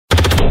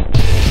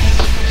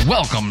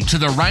Welcome to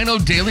the Rhino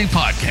Daily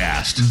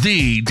Podcast,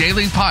 the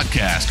daily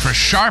podcast for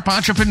sharp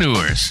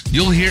entrepreneurs.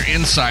 You'll hear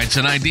insights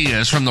and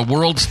ideas from the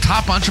world's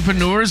top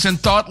entrepreneurs and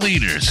thought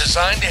leaders,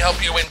 designed to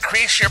help you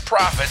increase your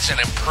profits and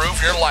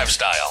improve your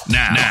lifestyle.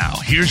 Now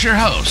here's your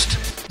host,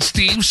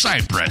 Steve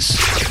Cypress.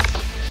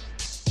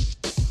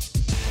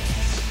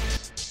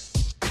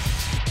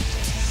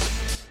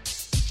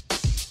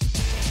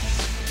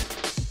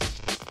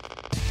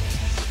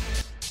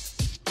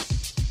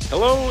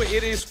 Hello,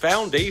 it is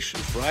Foundation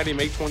Friday,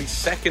 May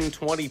 22nd,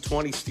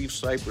 2020. Steve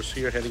Cypress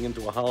here, heading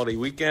into a holiday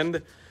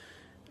weekend.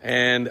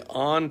 And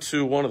on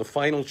to one of the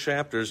final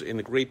chapters in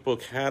the great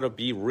book, How to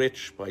Be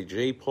Rich by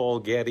J. Paul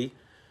Getty,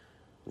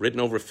 written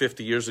over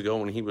 50 years ago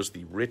when he was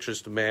the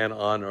richest man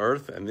on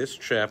earth. And this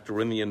chapter,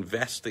 we're in the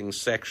investing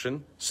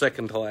section,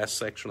 second to last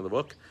section of the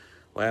book.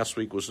 Last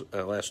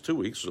 2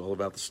 weeks was all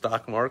about the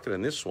stock market,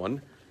 and this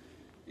one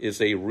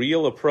is a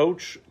real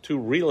approach to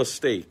real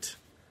estate.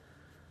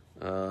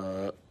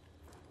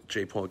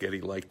 J. Paul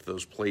Getty liked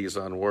those plays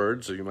on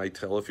words, so you might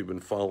tell if you've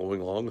been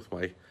following along with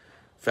my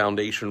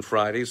Foundation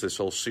Fridays, this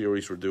whole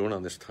series we're doing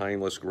on this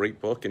timeless great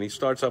book. And he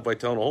starts out by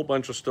telling a whole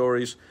bunch of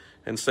stories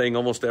and saying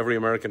almost every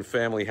American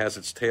family has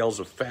its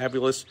tales of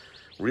fabulous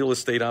real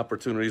estate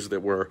opportunities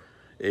that were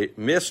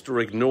missed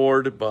or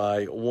ignored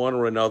by one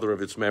or another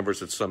of its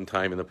members at some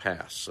time in the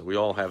past. So we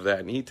all have that,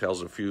 and he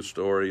tells a few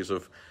stories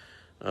of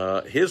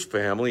his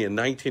family. In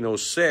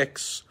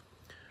 1906,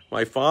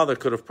 my father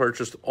could have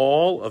purchased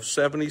all of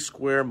 70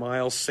 square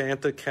miles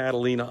Santa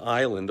Catalina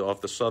Island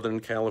off the Southern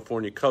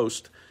California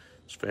coast.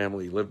 His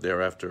family lived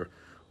there after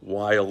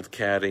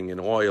wildcatting and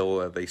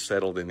oil. They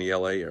settled in the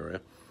L.A. area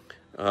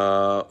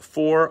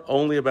for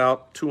only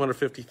about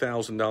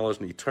 $250,000,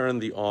 and he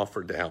turned the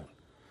offer down.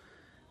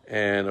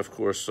 And, of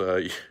course,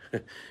 it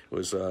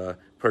was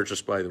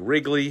purchased by the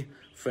Wrigley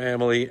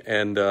family,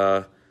 and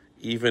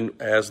even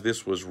as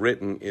this was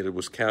written, it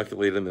was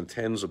calculated in the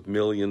tens of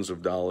millions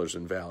of dollars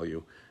in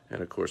value.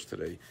 And, of course,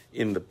 today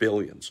in the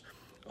billions.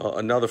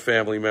 Another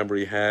family member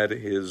he had,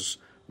 his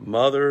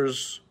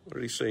mother's, what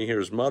did he say here?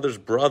 His mother's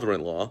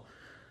brother-in-law,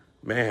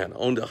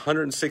 owned a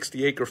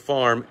 160-acre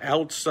farm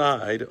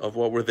outside of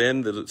what were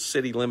then the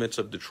city limits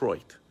of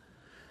Detroit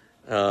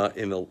around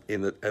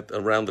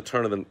the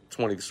turn of the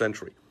 20th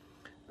century.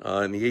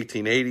 In the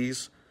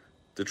 1880s,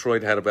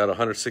 Detroit had about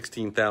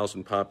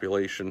 116,000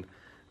 population,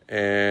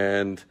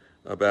 and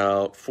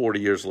about 40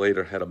 years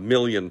later had 1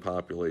 million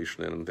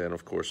population, and then,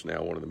 of course,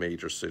 now one of the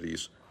major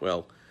cities,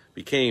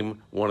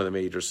 became one of the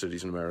major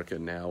cities in America,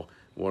 and now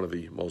one of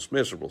the most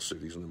miserable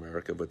cities in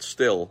America. But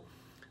still,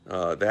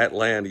 that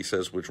land, he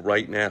says, which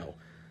right now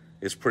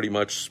is pretty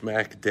much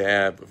smack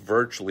dab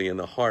virtually in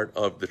the heart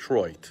of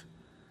Detroit,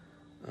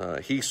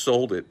 he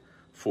sold it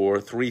for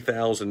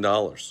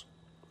 $3,000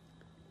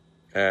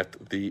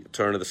 at the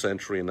turn of the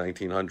century in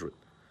 1900.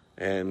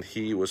 And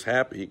he was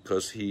happy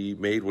because he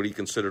made what he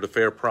considered a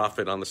fair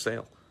profit on the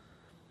sale.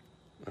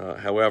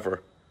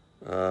 However,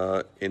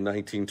 in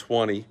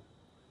 1920,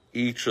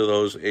 each of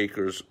those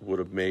acres would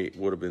have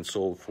been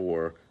sold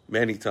for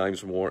many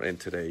times more, and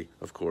today,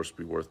 of course,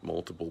 be worth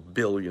multiple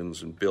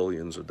billions and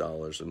billions of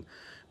dollars. And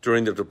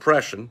during the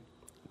Depression,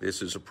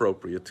 this is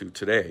appropriate to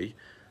today.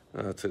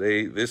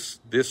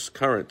 This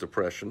current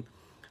Depression,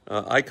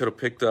 I could have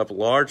picked up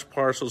large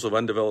parcels of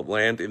undeveloped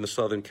land in the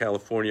Southern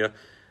California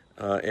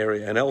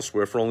area and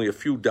elsewhere for only a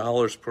few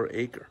dollars per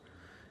acre.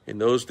 In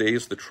those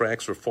days, the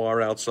tracts were far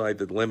outside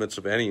the limits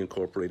of any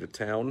incorporated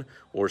town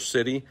or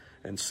city,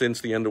 and since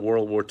the end of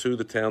World War II,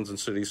 the towns and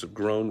cities have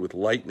grown with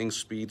lightning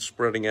speed,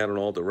 spreading out in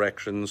all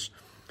directions.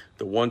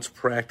 The once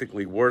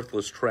practically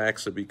worthless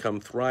tracts have become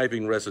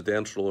thriving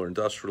residential or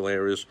industrial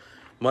areas.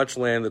 Much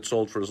land that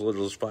sold for as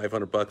little as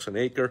 $500 an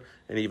acre,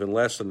 and even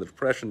less in the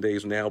Depression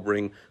days, now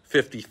bring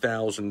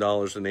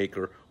 $50,000 an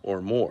acre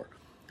or more.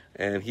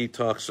 And he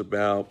talks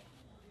about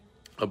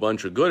a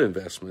bunch of good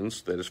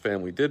investments that his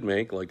family did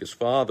make, like his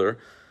father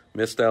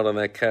missed out on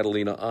that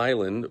Catalina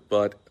Island,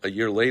 but a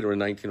year later in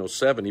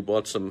 1907, he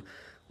bought some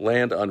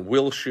land on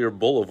Wilshire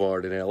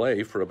Boulevard in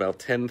L.A. for about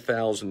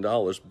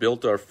 $10,000,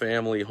 built our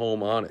family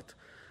home on it.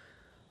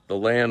 The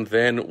land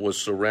then was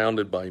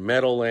surrounded by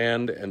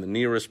meadowland, and the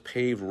nearest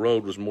paved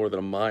road was more than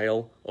a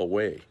mile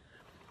away.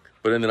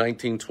 But in the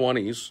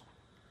 1920s,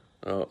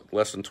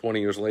 less than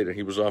 20 years later,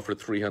 he was offered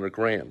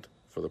 $300,000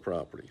 for the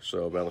property,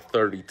 so about a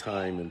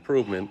 30-time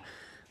improvement.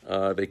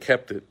 They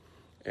kept it,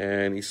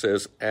 and he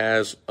says,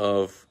 as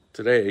of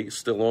today,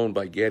 still owned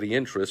by Getty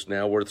Interest,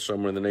 now worth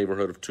somewhere in the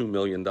neighborhood of $2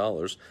 million,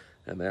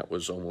 and that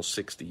was almost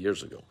 60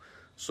 years ago.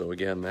 So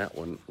again, that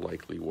one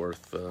likely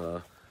worth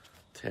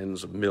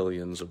tens of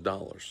millions of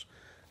dollars.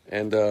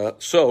 And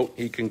so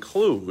he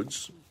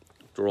concludes,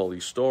 after all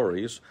these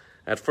stories,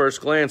 at first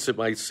glance, it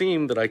might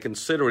seem that I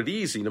consider it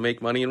easy to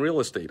make money in real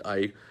estate.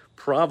 I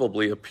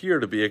probably appear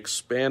to be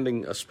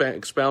expounding a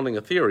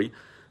theory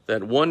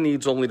that one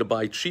needs only to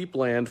buy cheap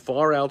land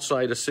far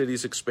outside a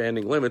city's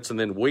expanding limits and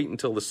then wait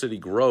until the city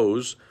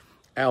grows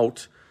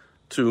out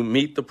to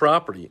meet the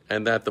property,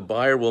 and that the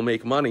buyer will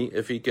make money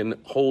if he can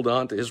hold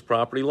on to his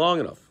property long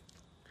enough.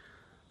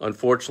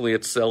 Unfortunately,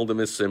 it's seldom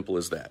as simple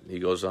as that. He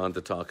goes on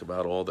to talk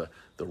about all the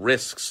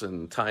risks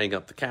and tying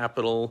up the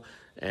capital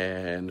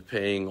and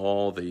paying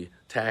all the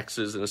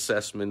taxes and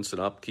assessments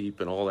and upkeep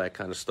and all that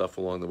kind of stuff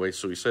along the way.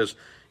 So he says,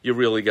 you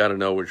really got to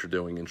know what you're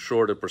doing. In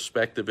short, a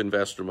prospective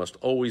investor must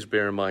always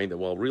bear in mind that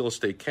while real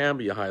estate can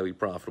be a highly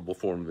profitable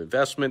form of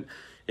investment,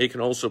 it can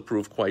also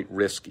prove quite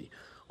risky.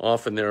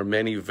 Often there are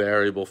many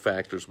variable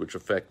factors which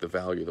affect the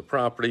value of the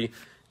property.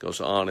 It goes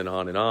on and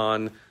on and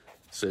on. It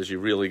says you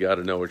really got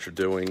to know what you're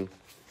doing.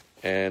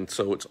 And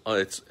so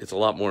it's a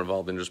lot more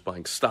involved than just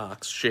buying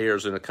stocks,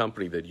 shares in a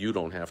company that you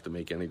don't have to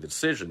make any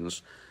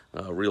decisions.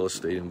 Real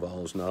estate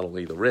involves not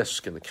only the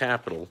risk and the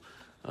capital,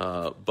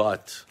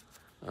 but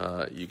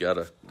you got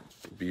to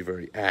be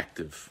very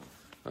active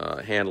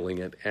handling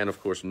it, and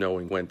of course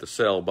knowing when to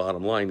sell.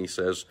 Bottom line, he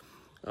says,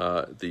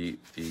 the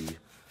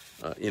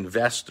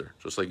investor,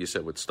 just like you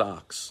said with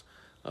stocks,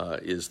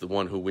 is the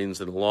one who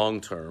wins in the long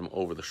term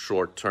over the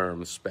short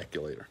term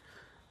speculator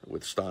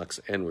with stocks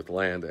and with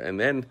land. And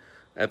then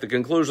at the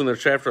conclusion of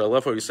the chapter, I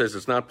love how he says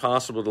it's not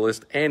possible to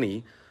list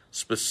any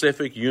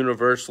specific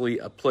universally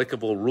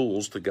applicable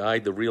rules to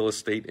guide the real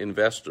estate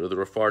investor. There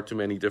are far too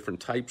many different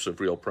types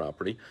of real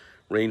property,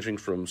 ranging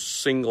from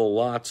single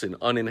lots in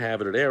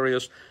uninhabited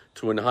areas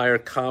to entire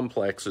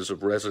complexes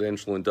of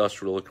residential,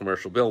 industrial, or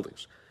commercial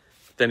buildings.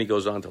 Then he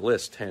goes on to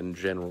list 10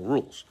 general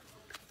rules,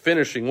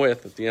 finishing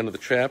with, at the end of the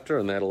chapter,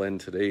 and that'll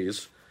end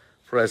today's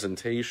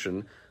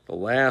presentation, the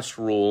last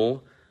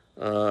rule,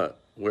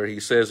 where he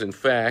says, in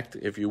fact,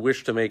 if you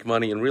wish to make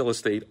money in real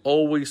estate,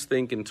 always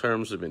think in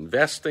terms of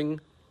investing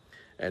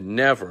and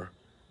never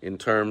in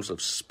terms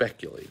of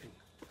speculating.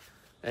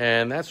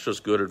 And that's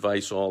just good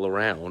advice all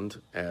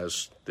around,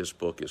 as this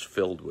book is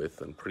filled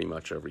with on pretty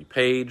much every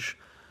page,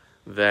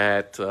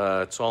 that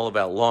it's all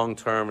about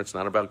long-term. It's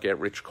not about get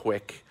rich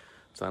quick.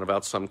 It's not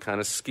about some kind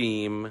of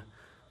scheme.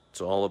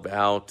 It's all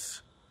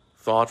about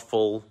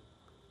thoughtful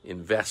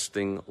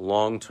investing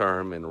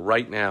long-term. And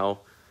right now,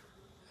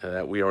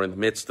 we are in the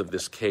midst of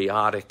this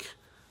chaotic,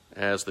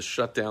 as the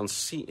shutdown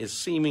is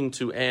seeming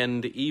to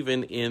end,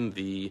 even in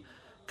the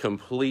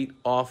complete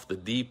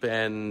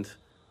off-the-deep-end,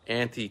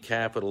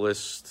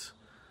 anti-capitalist,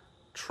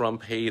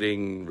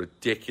 Trump-hating,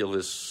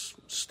 ridiculous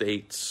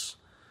states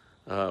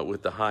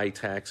with the high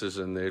taxes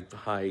and the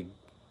high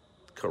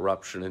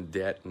corruption and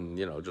debt and,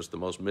 just the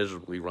most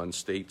miserably run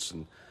states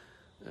and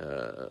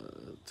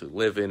to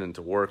live in and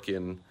to work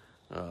in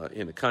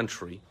the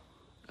country.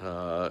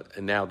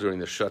 And now during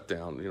the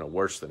shutdown,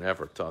 worse than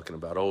ever, talking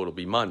about, it'll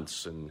be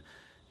months and,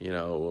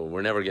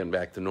 we're never getting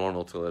back to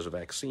normal till there's a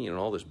vaccine and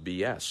all this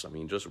BS. I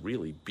mean, just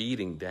really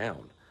beating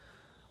down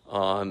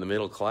on the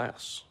middle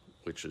class,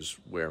 which is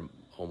where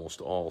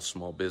almost all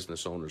small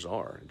business owners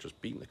are, and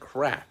just beating the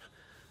crap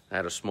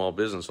out of small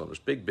business owners.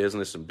 Big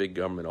business and big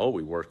government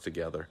always work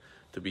together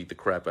to beat the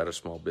crap out of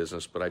small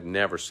business, but I've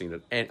never seen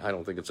it, and I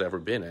don't think it's ever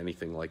been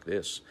anything like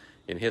this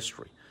in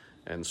history.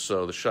 And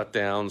so the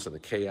shutdowns and the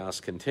chaos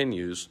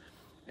continues,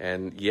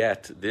 and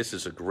yet this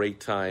is a great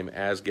time,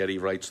 as Getty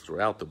writes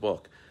throughout the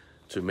book,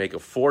 to make a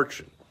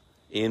fortune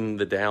in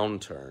the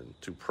downturn,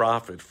 to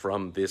profit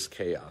from this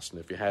chaos. And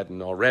if you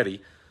hadn't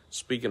already,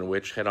 speaking of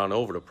which, head on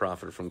over to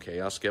Profit from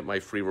Chaos, get my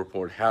free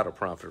report, How to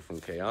Profit from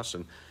Chaos,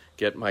 and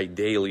get my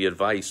daily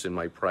advice in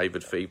my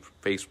private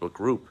Facebook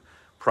group,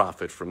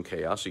 Profit from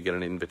Chaos. You get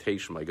an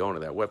invitation by going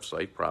to that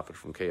website,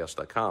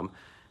 profitfromchaos.com,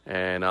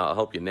 and I'll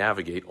help you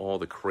navigate all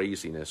the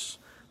craziness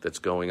that's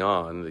going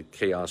on. The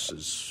chaos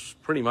is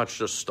pretty much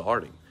just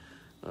starting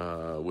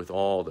with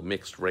all the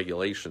mixed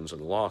regulations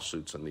and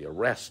lawsuits and the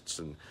arrests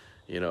and,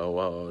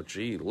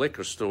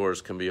 liquor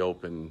stores can be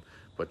open,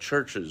 but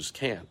churches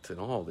can't, and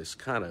all this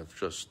kind of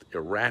just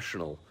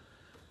irrational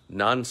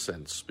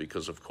nonsense,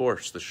 because, of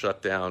course, the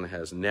shutdown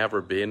has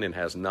never been and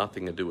has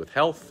nothing to do with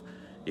health.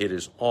 It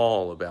is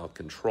all about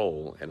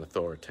control and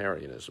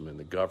authoritarianism, and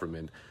the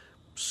government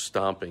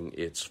stomping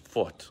its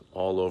foot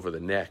all over the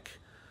neck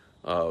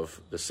of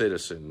the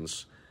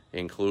citizens,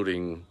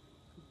 including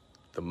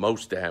the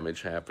most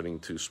damage happening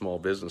to small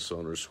business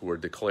owners who are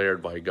declared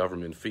by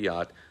government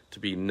fiat to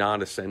be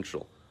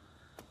non-essential.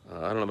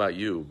 I don't know about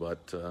you,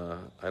 but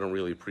I don't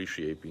really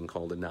appreciate being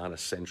called a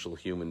non-essential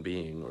human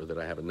being, or that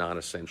I have a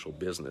non-essential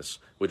business,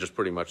 which is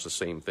pretty much the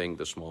same thing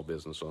to small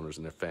business owners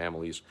and their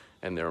families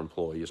and their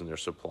employees and their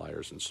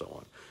suppliers and so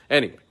on.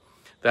 Anyway,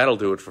 that'll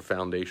do it for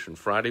Foundation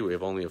Friday. We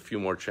have only a few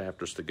more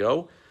chapters to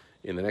go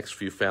in the next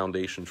few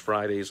Foundation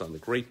Fridays on the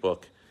great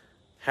book,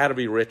 How to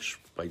Be Rich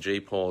by J.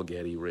 Paul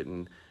Getty,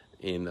 written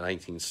in the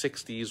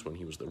 1960s when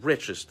he was the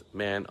richest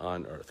man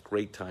on earth.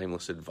 Great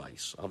timeless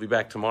advice. I'll be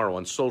back tomorrow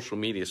on Social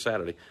Media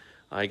Saturday.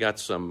 I got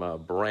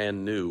some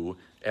brand new,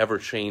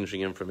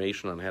 ever-changing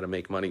information on how to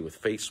make money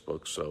with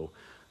Facebook, so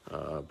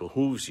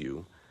behooves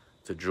you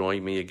to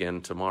join me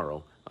again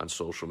tomorrow on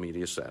Social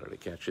Media Saturday.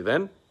 Catch you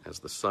then as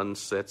the sun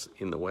sets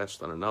in the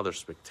west on another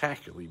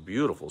spectacularly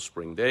beautiful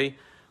spring day.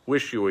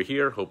 Wish you were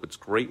here. Hope it's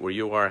great where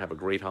you are. Have a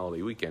great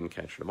holiday weekend.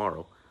 Catch you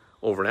tomorrow.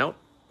 Over and out.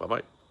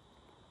 Bye-bye.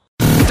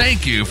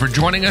 Thank you for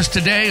joining us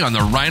today on the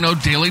Rhino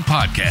Daily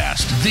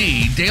Podcast,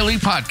 the daily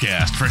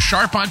podcast for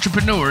sharp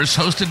entrepreneurs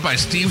hosted by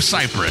Steve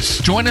Cypress.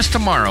 Join us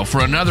tomorrow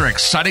for another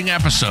exciting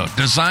episode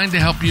designed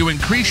to help you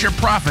increase your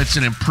profits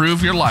and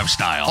improve your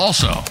lifestyle.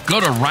 Also, go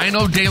to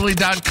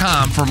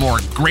rhinodaily.com for more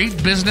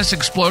great business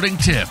exploding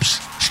tips,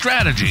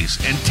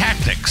 strategies, and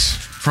tactics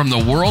from the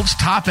world's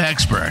top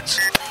experts.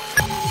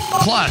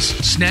 Plus,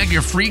 snag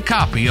your free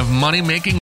copy of Money Making